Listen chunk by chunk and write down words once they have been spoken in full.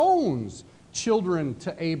stones children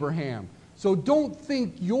to Abraham. So don't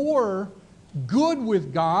think you're good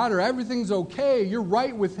with God or everything's okay, you're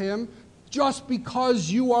right with him, just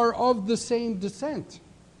because you are of the same descent.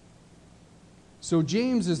 So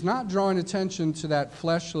James is not drawing attention to that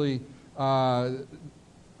fleshly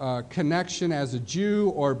connection as a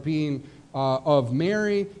Jew or being of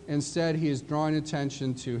Mary. Instead, he is drawing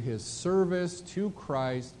attention to his service to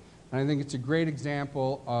Christ, and I think it's a great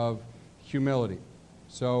example of humility.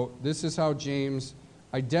 So this is how James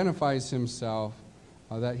identifies himself,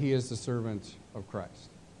 that he is the servant of Christ.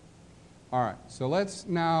 All right, so let's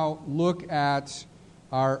now look at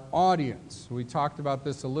our audience. We talked about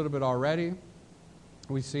this a little bit already.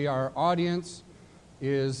 We see our audience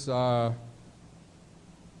is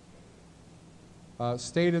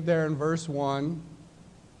stated there in verse 1.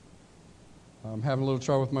 I'm having a little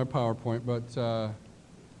trouble with my PowerPoint, but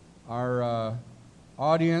our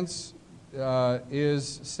audience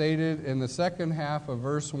is stated in the second half of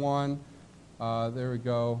verse 1. There we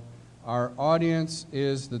go. Our audience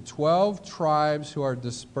is the 12 tribes who are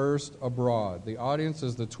dispersed abroad. The audience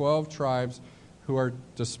is the 12 tribes who are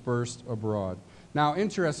dispersed abroad. Now,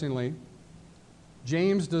 interestingly,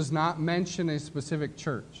 James does not mention a specific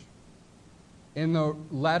church. In the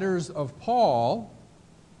letters of Paul,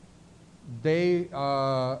 they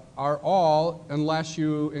are all, unless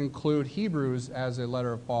you include Hebrews as a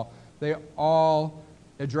letter of Paul, they all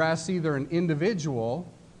address either an individual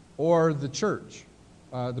or the church,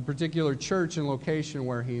 the particular church and location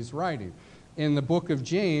where he's writing. In the book of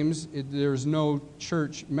James, there's no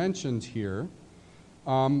church mentioned here.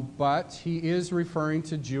 But he is referring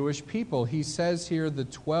to Jewish people. He says here the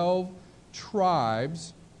 12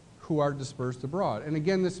 tribes who are dispersed abroad. And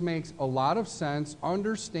again, this makes a lot of sense,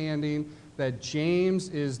 understanding that James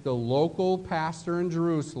is the local pastor in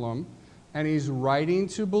Jerusalem, and he's writing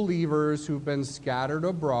to believers who've been scattered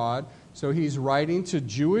abroad. So he's writing to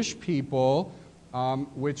Jewish people,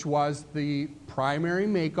 which was the primary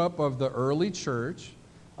makeup of the early church.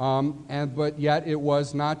 But yet it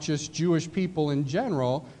was not just Jewish people in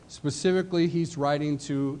general. Specifically, he's writing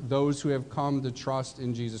to those who have come to trust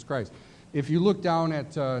in Jesus Christ. If you look down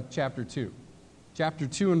at chapter 2. Chapter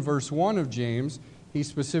 2 and verse 1 of James, he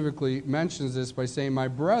specifically mentions this by saying, "My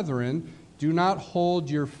brethren, do not hold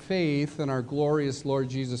your faith in our glorious Lord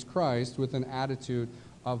Jesus Christ with an attitude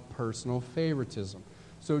of personal favoritism."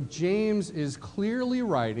 So James is clearly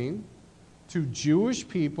writing to Jewish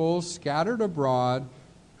people scattered abroad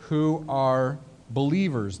who are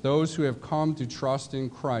believers, those who have come to trust in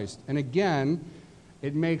Christ. And again,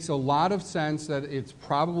 it makes a lot of sense that it's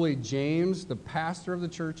probably James, the pastor of the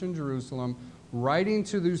church in Jerusalem, writing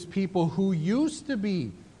to these people who used to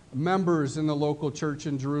be members in the local church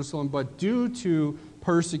in Jerusalem, but due to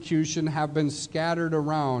persecution have been scattered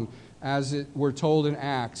around, as we're told in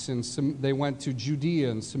Acts. And they went to Judea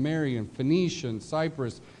and Samaria and Phoenicia and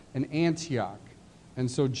Cyprus and Antioch. And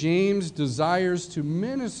so James desires to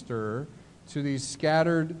minister to these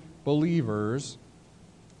scattered believers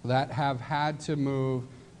that have had to move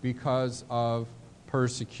because of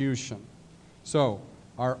persecution. So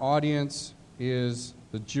our audience is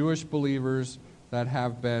the Jewish believers that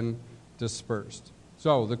have been dispersed.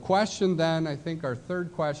 So the question then, I think our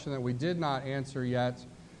third question that we did not answer yet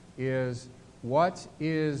is, what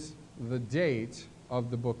is the date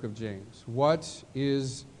of the book of James? What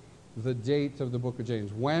is the date of the book of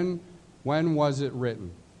James? When was it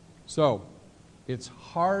written? So, it's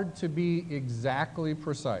hard to be exactly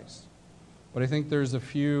precise, but I think there's a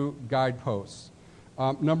few guideposts.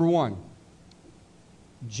 Number one,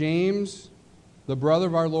 James, the brother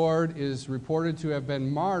of our Lord, is reported to have been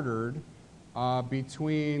martyred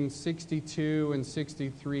between 62 and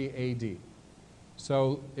 63 A.D.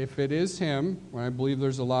 So, if it is him, I believe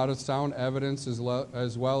there's a lot of sound evidence as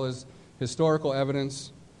well as historical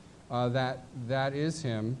evidence that is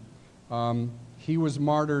him. He was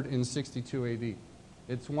martyred in 62 A.D.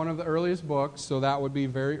 It's one of the earliest books, so that would be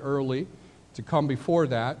very early to come before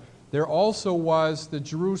that. There also was the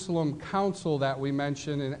Jerusalem Council that we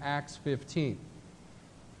mentioned in Acts 15.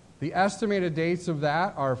 The estimated dates of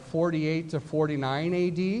that are 48 to 49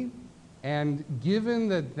 A.D., and given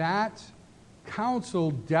that that council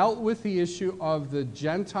dealt with the issue of the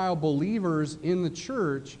Gentile believers in the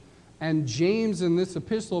church, and James in this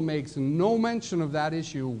epistle makes no mention of that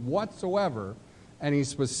issue whatsoever, and he's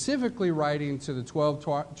specifically writing to the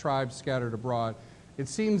 12 tribes scattered abroad, it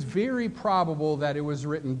seems very probable that it was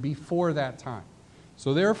written before that time.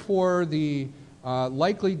 So therefore, the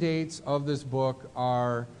likely dates of this book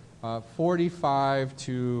are 45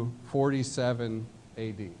 to 47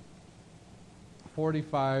 A.D.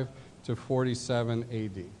 45 to 47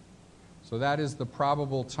 A.D. So that is the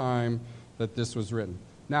probable time that this was written.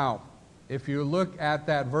 Now, if you look at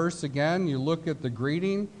that verse again, you look at the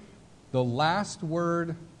greeting, the last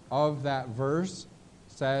word of that verse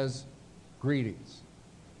says greetings.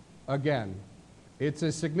 Again, it's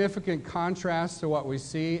a significant contrast to what we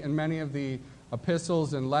see in many of the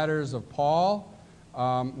epistles and letters of Paul.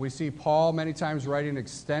 We see Paul many times writing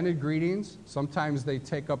extended greetings. Sometimes they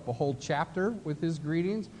take up a whole chapter with his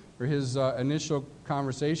greetings or his initial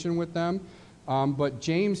conversation with them. But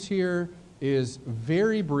James here is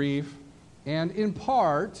very brief, and in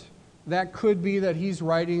part, that could be that he's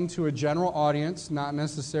writing to a general audience, not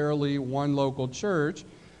necessarily one local church,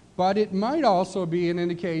 but it might also be an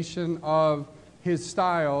indication of his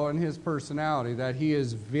style and his personality, that he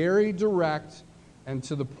is very direct and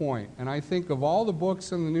to the point. And I think of all the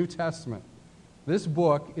books in the New Testament, this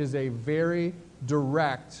book is a very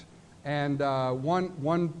direct, and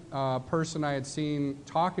one person I had seen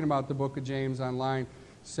talking about the book of James online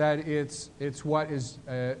said it's what is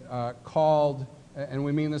called, and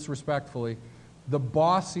we mean this respectfully, the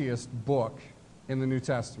bossiest book in the New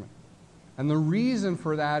Testament. And the reason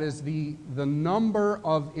for that is the number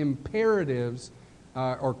of imperatives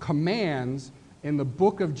or commands in the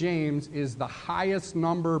book of James is the highest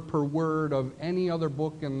number per word of any other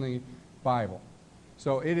book in the Bible.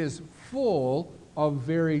 So it is full of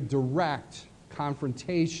very direct,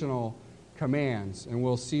 confrontational commands, and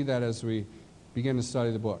we'll see that as we begin to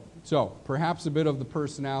study the book. So perhaps a bit of the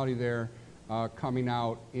personality there coming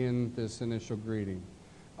out in this initial greeting.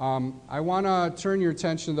 I want to turn your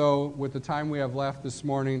attention, though, with the time we have left this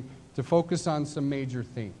morning, to focus on some major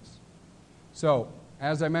themes. So,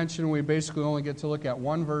 as I mentioned, we basically only get to look at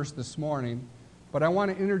one verse this morning, but I want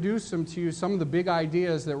to introduce them to you, some of the big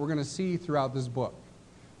ideas that we're going to see throughout this book.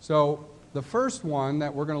 So, the first one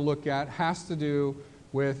that we're going to look at has to do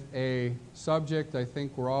with a subject I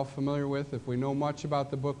think we're all familiar with. If we know much about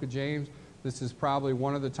the book of James, this is probably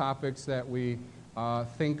one of the topics that we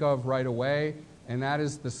think of right away, and that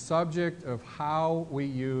is the subject of how we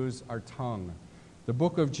use our tongue. The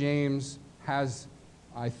book of James has,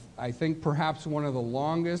 I think, perhaps one of the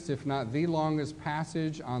longest, if not the longest,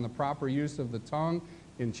 passage on the proper use of the tongue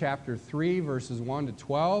in chapter 3, verses 1 to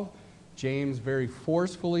 12. James very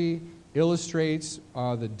forcefully illustrates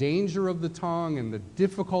the danger of the tongue and the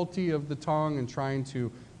difficulty of the tongue in trying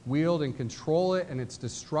to wield and control it and its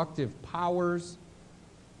destructive powers.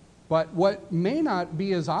 But what may not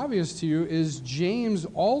be as obvious to you is James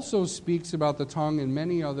also speaks about the tongue in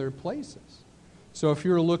many other places. So if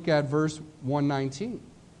you were to look at verse 119,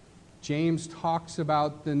 James talks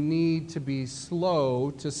about the need to be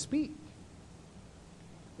slow to speak.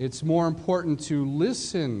 It's more important to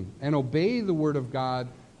listen and obey the word of God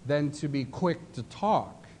than to be quick to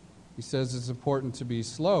talk. He says it's important to be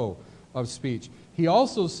slow of speech. He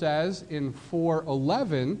also says in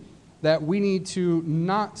 4:11 that we need to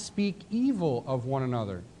not speak evil of one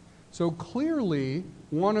another. So clearly,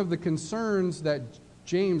 one of the concerns that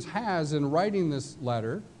James has in writing this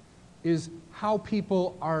letter is how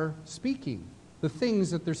people are speaking, the things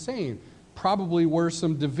that they're saying. Probably were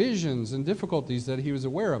some divisions and difficulties that he was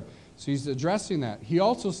aware of. So he's addressing that. He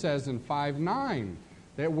also says in 5:9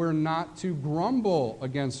 that we're not to grumble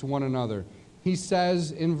against one another. He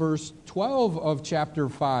says in verse 12 of chapter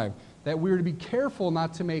 5 that we are to be careful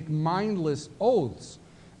not to make mindless oaths.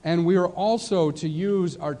 And we are also to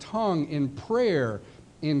use our tongue in prayer,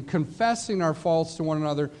 in confessing our faults to one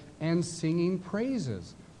another, and singing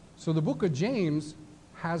praises. So the book of James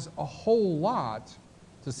has a whole lot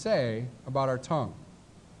to say about our tongue.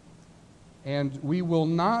 And we will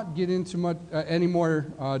not get into any more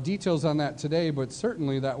details on that today, but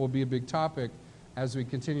certainly that will be a big topic as we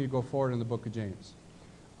continue to go forward in the book of James.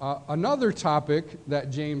 Another topic that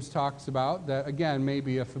James talks about that, again, may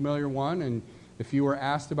be a familiar one, and if you were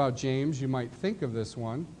asked about James, you might think of this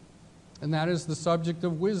one, and that is the subject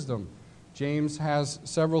of wisdom. James has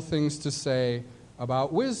several things to say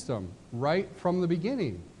about wisdom right from the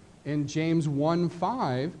beginning. In James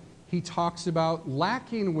 1:5, he talks about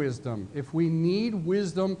lacking wisdom. If we need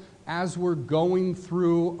wisdom as we're going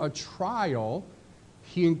through a trial,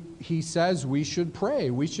 he says we should pray.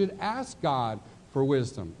 We should ask God for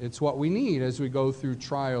wisdom. It's what we need as we go through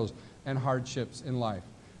trials and hardships in life.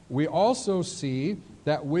 We also see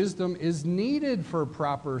that wisdom is needed for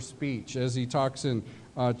proper speech, as he talks in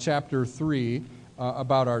chapter 3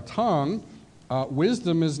 about our tongue.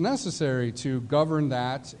 Wisdom is necessary to govern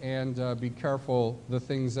that and be careful the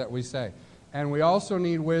things that we say. And we also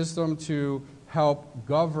need wisdom to help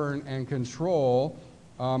govern and control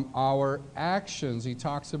our actions. He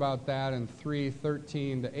talks about that in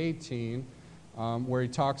 3:13 to 18, where he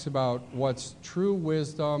talks about what's true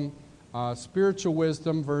wisdom, spiritual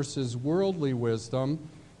wisdom versus worldly wisdom,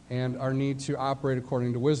 and our need to operate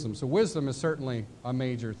according to wisdom. So wisdom is certainly a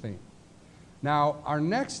major theme. Now, our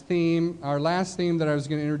next theme, our last theme that I was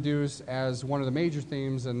going to introduce as one of the major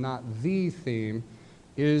themes and not the theme,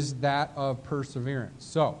 is that of perseverance.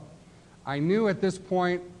 So, I knew at this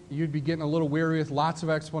point you'd be getting a little weary with lots of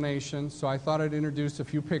explanations, so I thought I'd introduce a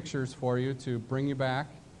few pictures for you to bring you back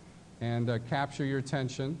and capture your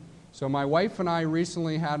attention. So my wife and I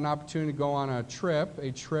recently had an opportunity to go on a trip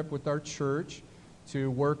with our church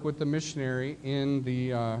to work with the missionary in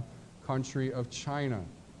the country of China.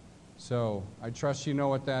 So I trust you know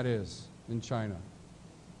what that is in China.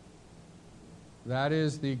 That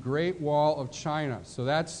is the Great Wall of China. So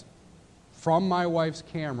that's from my wife's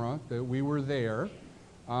camera that we were there.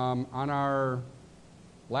 On our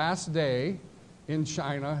last day in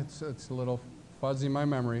China, it's a little fuzzy in my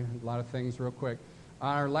memory, a lot of things real quick.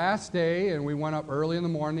 On our last day, and we went up early in the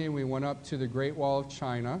morning, we went up to the Great Wall of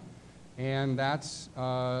China, and that's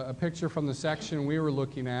a picture from the section we were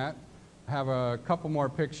looking at. I have a couple more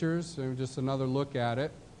pictures, so just another look at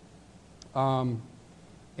it.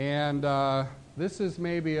 This is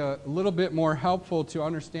maybe a little bit more helpful to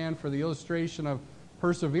understand for the illustration of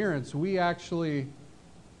perseverance. We actually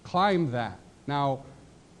climbed that. Now,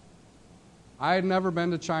 I had never been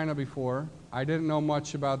to China before. I didn't know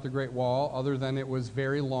much about the Great Wall other than it was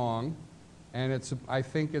very long, and I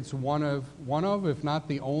think it's one of, if not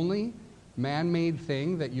the only, man-made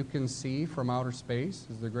thing that you can see from outer space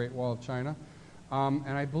is the Great Wall of China. And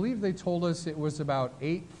I believe they told us it was about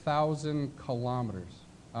 8,000 kilometers.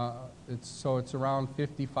 It's around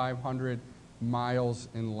 5,500 miles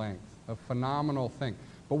in length. A phenomenal thing.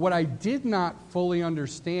 But what I did not fully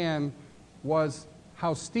understand was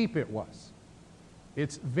how steep it was.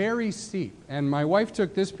 It's very steep. And my wife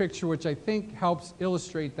took this picture, which I think helps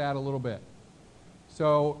illustrate that a little bit.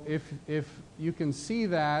 So if you can see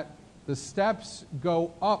that, the steps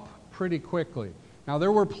go up pretty quickly. Now,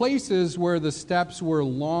 there were places where the steps were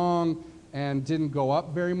long and didn't go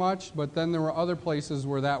up very much, but then there were other places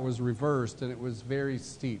where that was reversed and it was very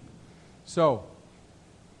steep. So,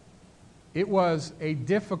 it was a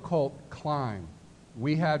difficult climb.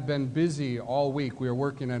 We had been busy all week. We were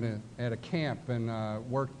working at a camp and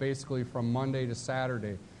worked basically from Monday to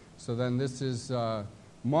Saturday. So then this is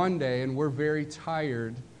Monday, and we're very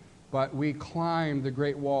tired, but we climbed the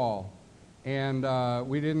Great Wall, and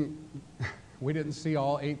we didn't see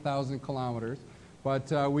all 8,000 kilometers,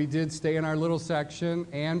 but we did stay in our little section,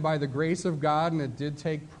 and by the grace of God, and it did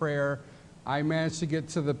take prayer, I managed to get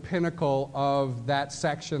to the pinnacle of that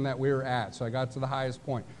section that we were at. So I got to the highest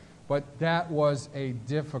point. But that was a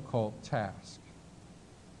difficult task.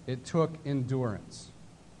 It took endurance.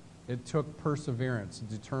 It took perseverance,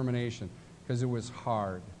 determination, because it was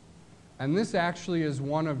hard. And this actually is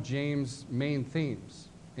one of James' main themes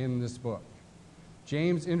in this book.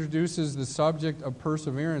 James introduces the subject of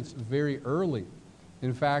perseverance very early.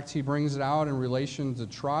 In fact, he brings it out in relation to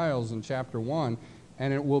trials in chapter 1,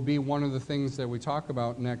 and it will be one of the things that we talk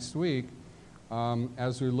about next week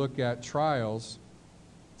as we look at trials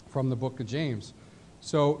from the book of James.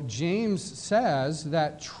 So James says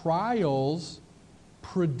that trials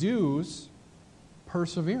produce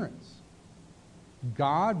perseverance.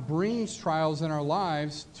 God brings trials in our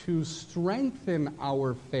lives to strengthen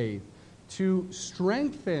our faith, to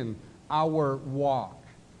strengthen our walk,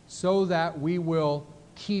 so that we will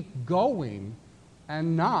keep going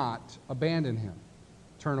and not abandon Him,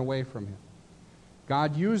 turn away from Him.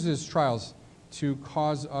 God uses trials to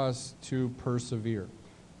cause us to persevere.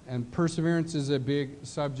 And perseverance is a big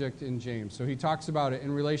subject in James. So he talks about it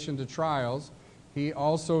in relation to trials. He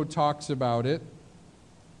also talks about it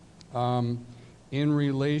in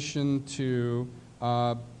relation to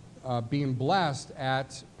being blessed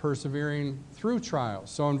at persevering through trials.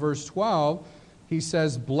 So in verse 12, he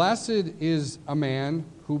says, "Blessed is a man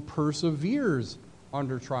who perseveres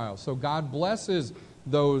under trials." So God blesses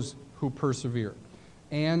those who persevere.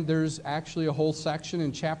 And there's actually a whole section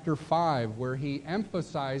in chapter 5 where he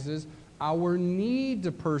emphasizes our need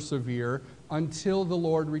to persevere until the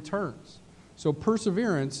Lord returns. So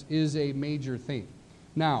perseverance is a major theme.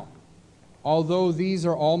 Now, although these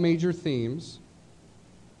are all major themes,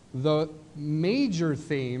 the major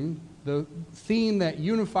theme, the theme that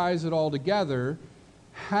unifies it all together,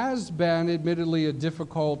 has been admittedly a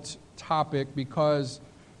difficult topic because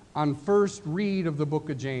on first read of the book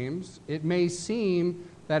of James, it may seem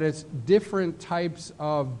that it's different types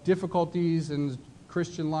of difficulties in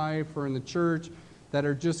Christian life or in the church that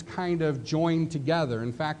are just kind of joined together.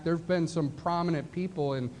 In fact, there have been some prominent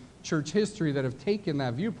people in church history that have taken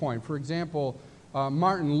that viewpoint. For example,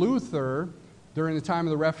 Martin Luther during the time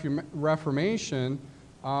of the Reformation,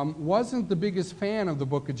 wasn't the biggest fan of the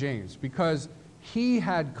book of James because he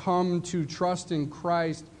had come to trust in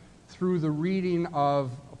Christ through the reading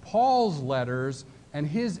of Paul's letters and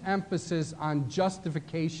his emphasis on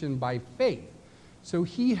justification by faith. So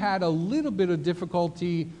he had a little bit of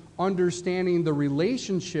difficulty understanding the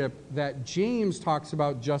relationship that James talks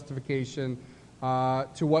about justification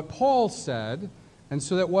to what Paul said. And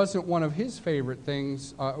so that wasn't one of his favorite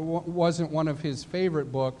things, wasn't one of his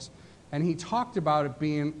favorite books. And he talked about it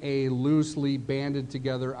being a loosely banded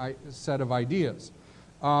together set of ideas.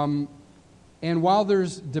 And while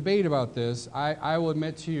there's debate about this, I will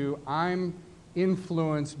admit to you, I'm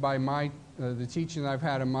influenced by the teaching that I've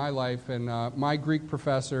had in my life, and my Greek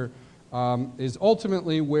professor is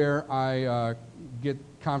ultimately where I get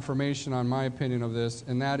confirmation on my opinion of this,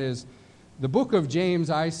 and that is the book of James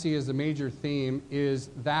I see as a major theme is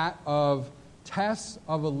that of tests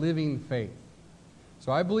of a living faith.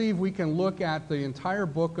 So I believe we can look at the entire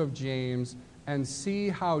book of James and see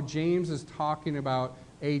how James is talking about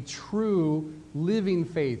a true living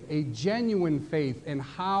faith, a genuine faith, and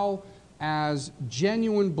how as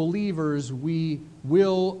genuine believers we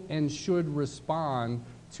will and should respond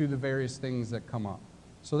to the various things that come up.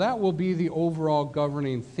 So that will be the overall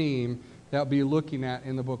governing theme that we'll be looking at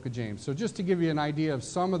in the book of James. So just to give you an idea of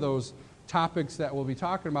some of those topics that we'll be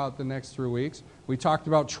talking about the next 3 weeks, we talked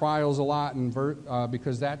about trials a lot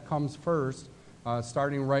because that comes first,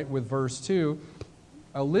 starting right with verse 2.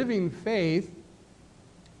 A living faith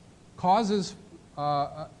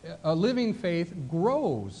a living faith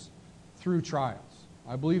grows through trials.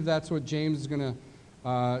 I believe that's what James is going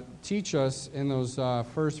to teach us in those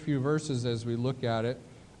first few verses as we look at it.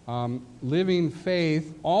 Living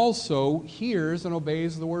faith also hears and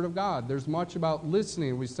obeys the Word of God. There's much about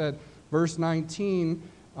listening. We said verse 19,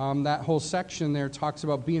 that whole section there talks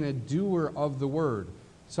about being a doer of the Word.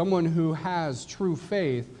 Someone who has true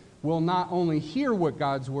faith will not only hear what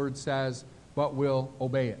God's Word says, but will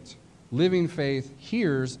obey it. Living faith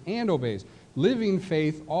hears and obeys. Living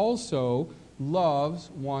faith also loves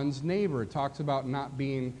one's neighbor. It talks about not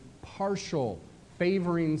being partial,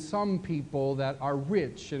 favoring some people that are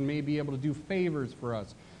rich and may be able to do favors for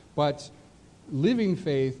us. But living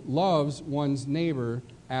faith loves one's neighbor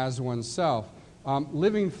as oneself.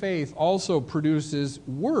 Living faith also produces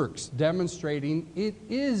works demonstrating it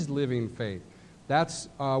is living faith. That's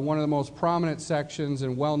one of the most prominent sections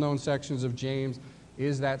and well-known sections of James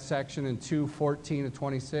is that section in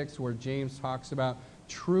 2:14-26 where James talks about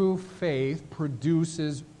true faith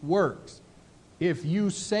produces works. If you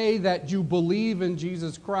say that you believe in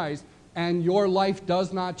Jesus Christ and your life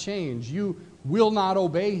does not change, you will not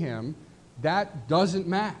obey him, that doesn't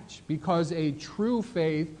match because a true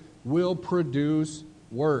faith will produce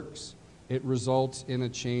works. It results in a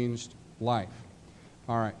changed life.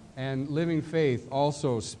 All right. And living faith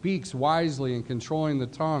also speaks wisely in controlling the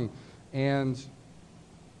tongue and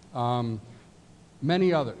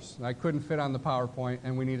many others. I couldn't fit on the PowerPoint,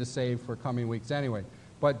 and we need to save for coming weeks anyway.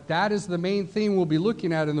 But that is the main theme we'll be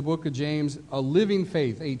looking at in the book of James, a living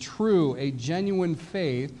faith, a true, a genuine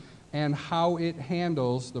faith, and how it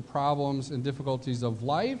handles the problems and difficulties of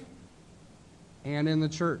life and in the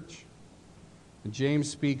church. And James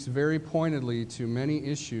speaks very pointedly to many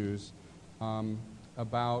issues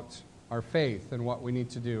about our faith and what we need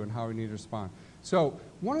to do and how we need to respond. So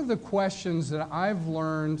one of the questions that I've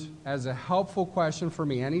learned as a helpful question for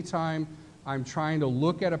me anytime I'm trying to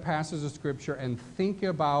look at a passage of Scripture and think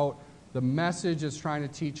about the message it's trying to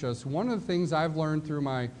teach us, one of the things I've learned through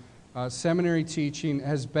my seminary teaching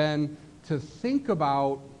has been to think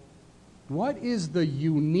about what is the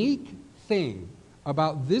unique thing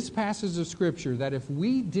about this passage of Scripture that if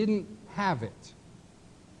we didn't have it,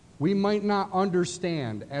 we might not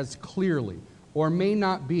understand as clearly or may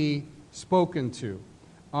not be spoken to.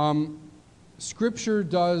 Scripture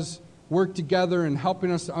does work together in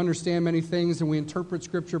helping us to understand many things, and we interpret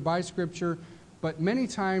Scripture by Scripture, but many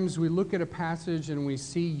times we look at a passage and we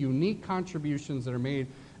see unique contributions that are made,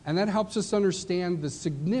 and that helps us understand the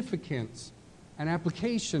significance and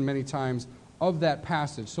application many times of that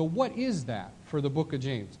passage. So what is that for the book of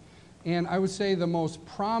James? And I would say the most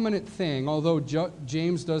prominent thing, although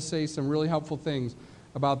James does say some really helpful things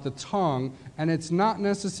about the tongue, and it's not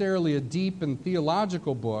necessarily a deep and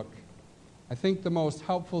theological book, I think the most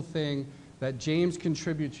helpful thing that James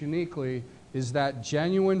contributes uniquely is that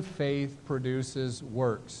genuine faith produces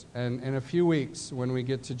works. And in a few weeks, when we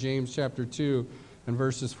get to James chapter 2 and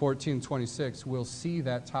verses 14-26, we'll see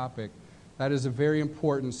that topic. That is a very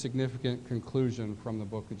important, significant conclusion from the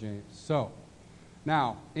book of James. So,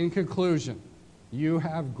 now, in conclusion, you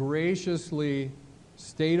have graciously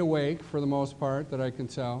stayed awake for the most part, that I can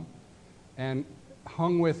tell, and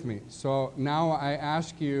hung with me. So now I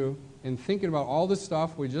ask you, in thinking about all the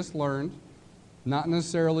stuff we just learned, not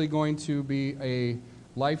necessarily going to be a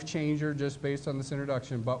life changer just based on this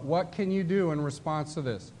introduction, but what can you do in response to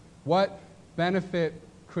this? What benefit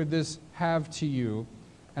could this have to you?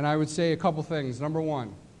 And I would say a couple things. Number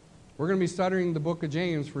one, we're going to be studying the book of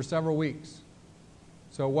James for several weeks.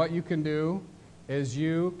 So what you can do is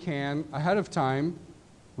you can, ahead of time,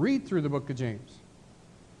 read through the book of James.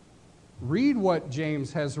 Read what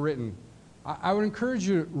James has written. I would encourage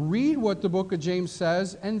you to read what the book of James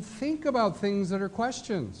says and think about things that are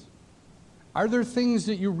questions. Are there things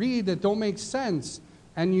that you read that don't make sense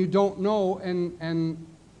and you don't know? And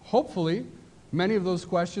hopefully, many of those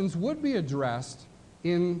questions would be addressed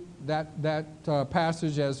in that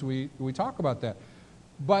passage as we talk about that.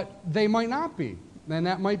 But they might not be. And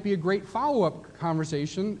that might be a great follow-up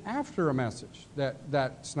conversation after a message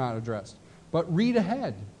that's not addressed. But read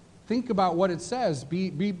ahead. Think about what it says.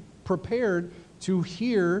 Be prepared to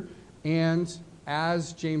hear, and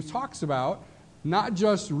as James talks about, not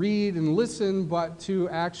just read and listen, but to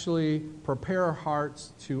actually prepare our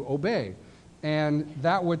hearts to obey. And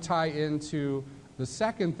that would tie into the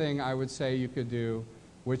second thing I would say you could do,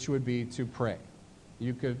 which would be to pray.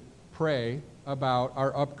 You could pray about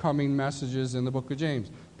our upcoming messages in the book of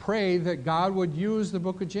James. Pray that God would use the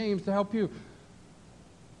book of James to help you.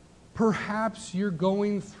 Perhaps you're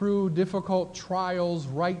going through difficult trials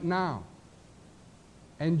right now,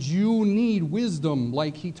 and you need wisdom,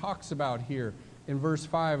 like he talks about here in verse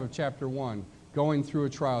 5 of chapter 1, going through a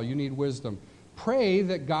trial. You need wisdom. Pray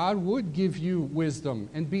that God would give you wisdom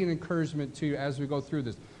and be an encouragement to you as we go through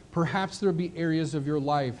this. Perhaps there will be areas of your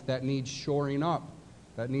life that need shoring up,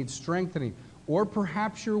 that need strengthening. Or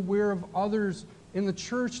perhaps you're aware of others in the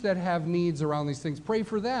church that have needs around these things. Pray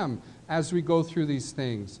for them as we go through these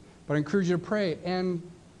things. But I encourage you to pray. And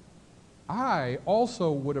I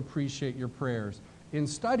also would appreciate your prayers in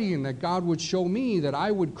studying, that God would show me that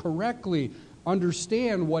I would correctly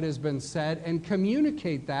understand what has been said and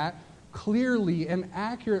communicate that clearly and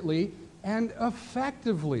accurately and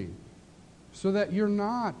effectively, so that you're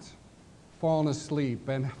not falling asleep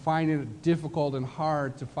and finding it difficult and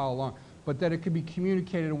hard to follow along, but that it could be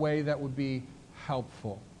communicated in a way that would be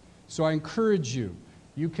helpful. So I encourage you,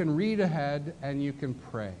 you can read ahead and you can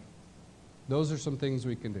pray. Those are some things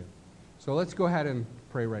we can do. So let's go ahead and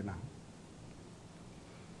pray right now.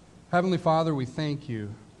 Heavenly Father, we thank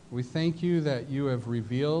you. We thank you that you have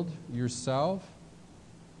revealed yourself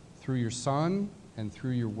through your Son and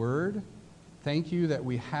through your Word. Thank you that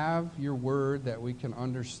we have your Word that we can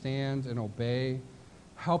understand and obey.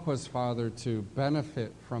 Help us, Father, to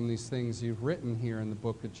benefit from these things you've written here in the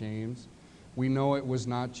book of James. We know it was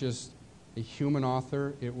not just a human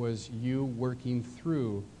author, it was you working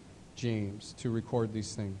through James to record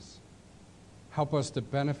these things. Help us to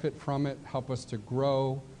benefit from it. Help us to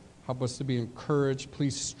grow. Help us to be encouraged.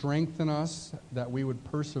 Please strengthen us that we would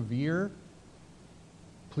persevere.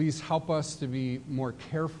 Please help us to be more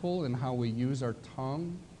careful in how we use our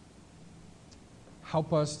tongue.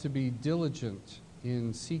 Help us to be diligent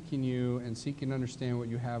in seeking you and seeking to understand what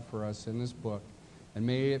you have for us in this book. And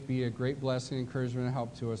may it be a great blessing, encouragement, and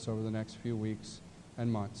help to us over the next few weeks and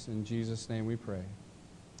months. In Jesus' name we pray.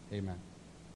 Amen.